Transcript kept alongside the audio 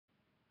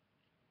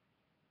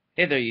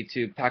Hey there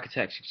YouTube,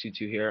 PackersCorner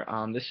here.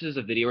 This is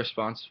a video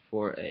response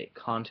for a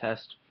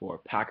contest for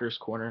Packers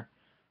Corner.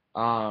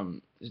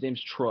 His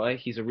name's Troy.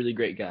 He's a really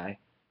great guy.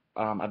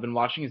 I've been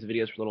watching his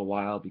videos for a little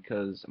while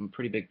because I'm a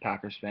pretty big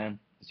Packers fan,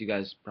 as you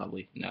guys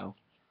probably know.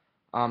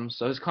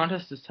 So his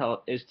contest is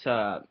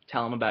to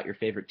tell him about your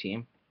favorite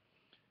team.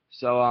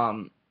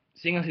 So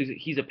seeing as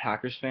he's a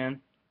Packers fan,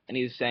 and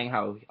he's saying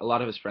how a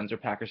lot of his friends are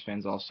Packers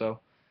fans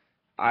also,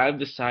 I've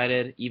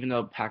decided, even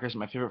though Packers are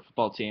my favorite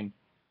football team,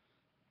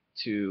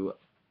 to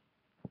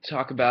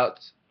talk about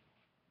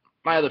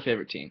my other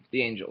favorite team,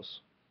 the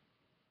Angels.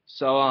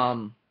 So,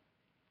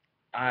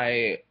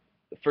 I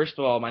first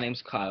of all, my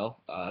name's Kyle.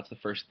 That's the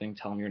first thing.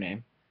 Tell them your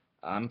name.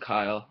 I'm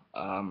Kyle.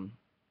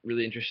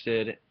 Really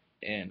interested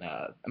in.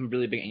 I'm a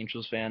really big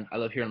Angels fan. I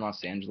live here in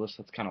Los Angeles.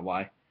 That's kind of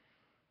why.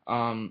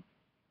 Um,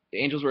 the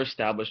Angels were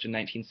established in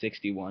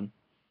 1961.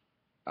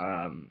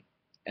 And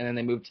then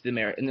they moved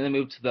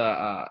to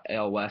the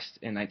AL West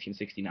in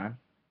 1969.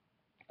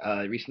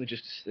 They recently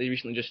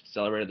just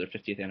celebrated their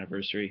 50th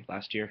anniversary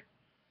last year.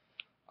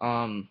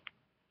 Um,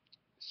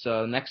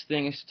 So next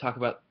thing is to talk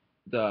about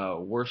the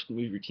worst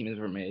move your team has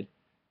ever made.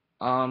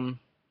 Um,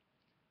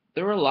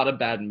 there were a lot of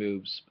bad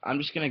moves. I'm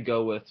just gonna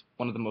go with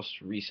one of the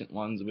most recent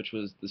ones, which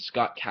was the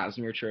Scott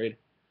Kazmir trade.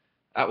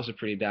 That was a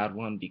pretty bad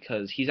one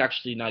because he's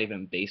actually not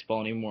even in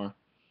baseball anymore.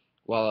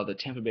 While the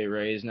Tampa Bay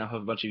Rays now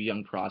have a bunch of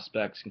young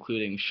prospects,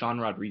 including Sean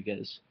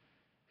Rodriguez,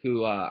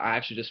 who I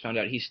actually just found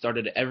out he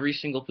started every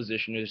single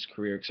position in his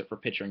career except for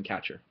pitcher and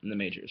catcher in the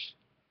majors.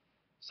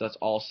 So that's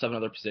all seven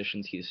other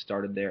positions he's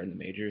started there in the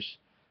majors.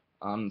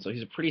 So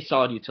he's a pretty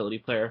solid utility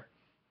player.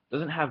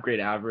 Doesn't have great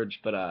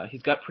average, but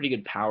he's got pretty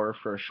good power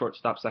for a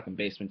shortstop, second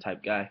baseman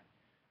type guy.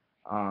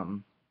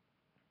 Um,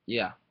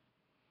 yeah,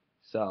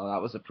 so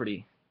that was a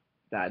pretty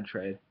bad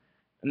trade.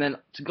 And then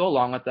to go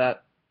along with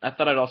that, I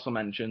thought I'd also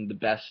mention the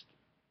best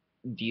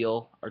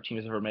deal our team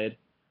has ever made.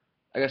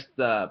 I guess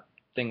the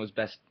thing was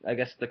best. I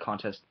guess the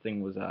contest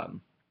thing was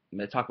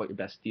talk about your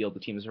best deal the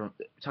team has ever.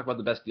 Talk about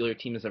the best deal your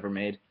team has ever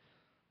made.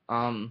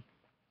 Um,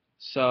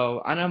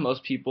 So I know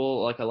most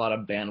people, like a lot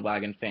of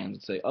bandwagon fans,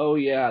 would say, "Oh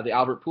yeah, the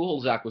Albert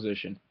Pujols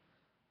acquisition."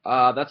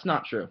 That's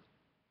not true.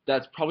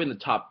 That's probably in the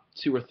top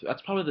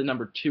that's probably the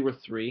number two or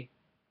three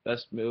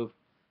best move.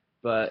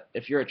 But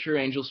if you're a true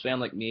Angels fan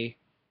like me,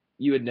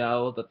 you would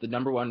know that the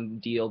number one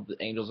deal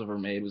the Angels ever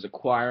made was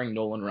acquiring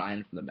Nolan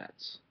Ryan from the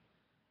Mets.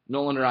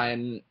 Nolan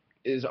Ryan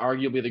is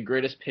arguably the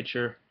greatest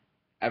pitcher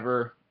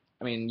ever.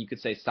 I mean, you could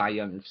say Cy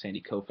Young or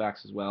Sandy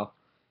Koufax as well.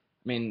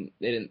 I mean,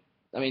 they didn't.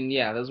 I mean,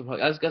 yeah, those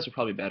guys are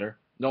probably better.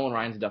 Nolan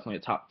Ryan's definitely a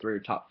top three or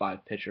top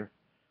five pitcher.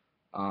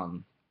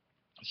 Um,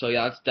 so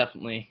yeah, that's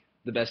definitely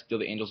the best deal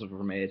the Angels have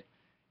ever made,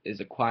 is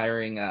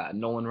acquiring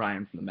Nolan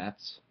Ryan from the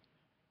Mets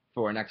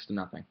for next to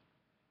nothing.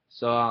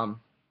 So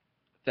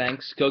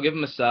thanks. Go give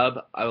him a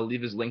sub. I will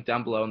leave his link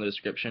down below in the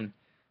description.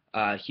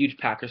 Huge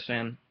Packers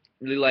fan.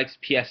 Really likes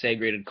PSA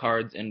graded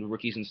cards and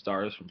rookies and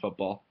stars from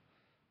football.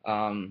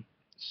 Um,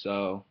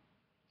 so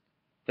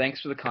thanks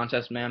for the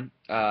contest, man.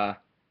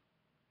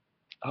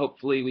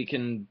 Hopefully we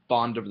can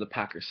bond over the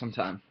Packers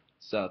sometime.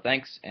 So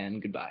thanks and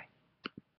goodbye.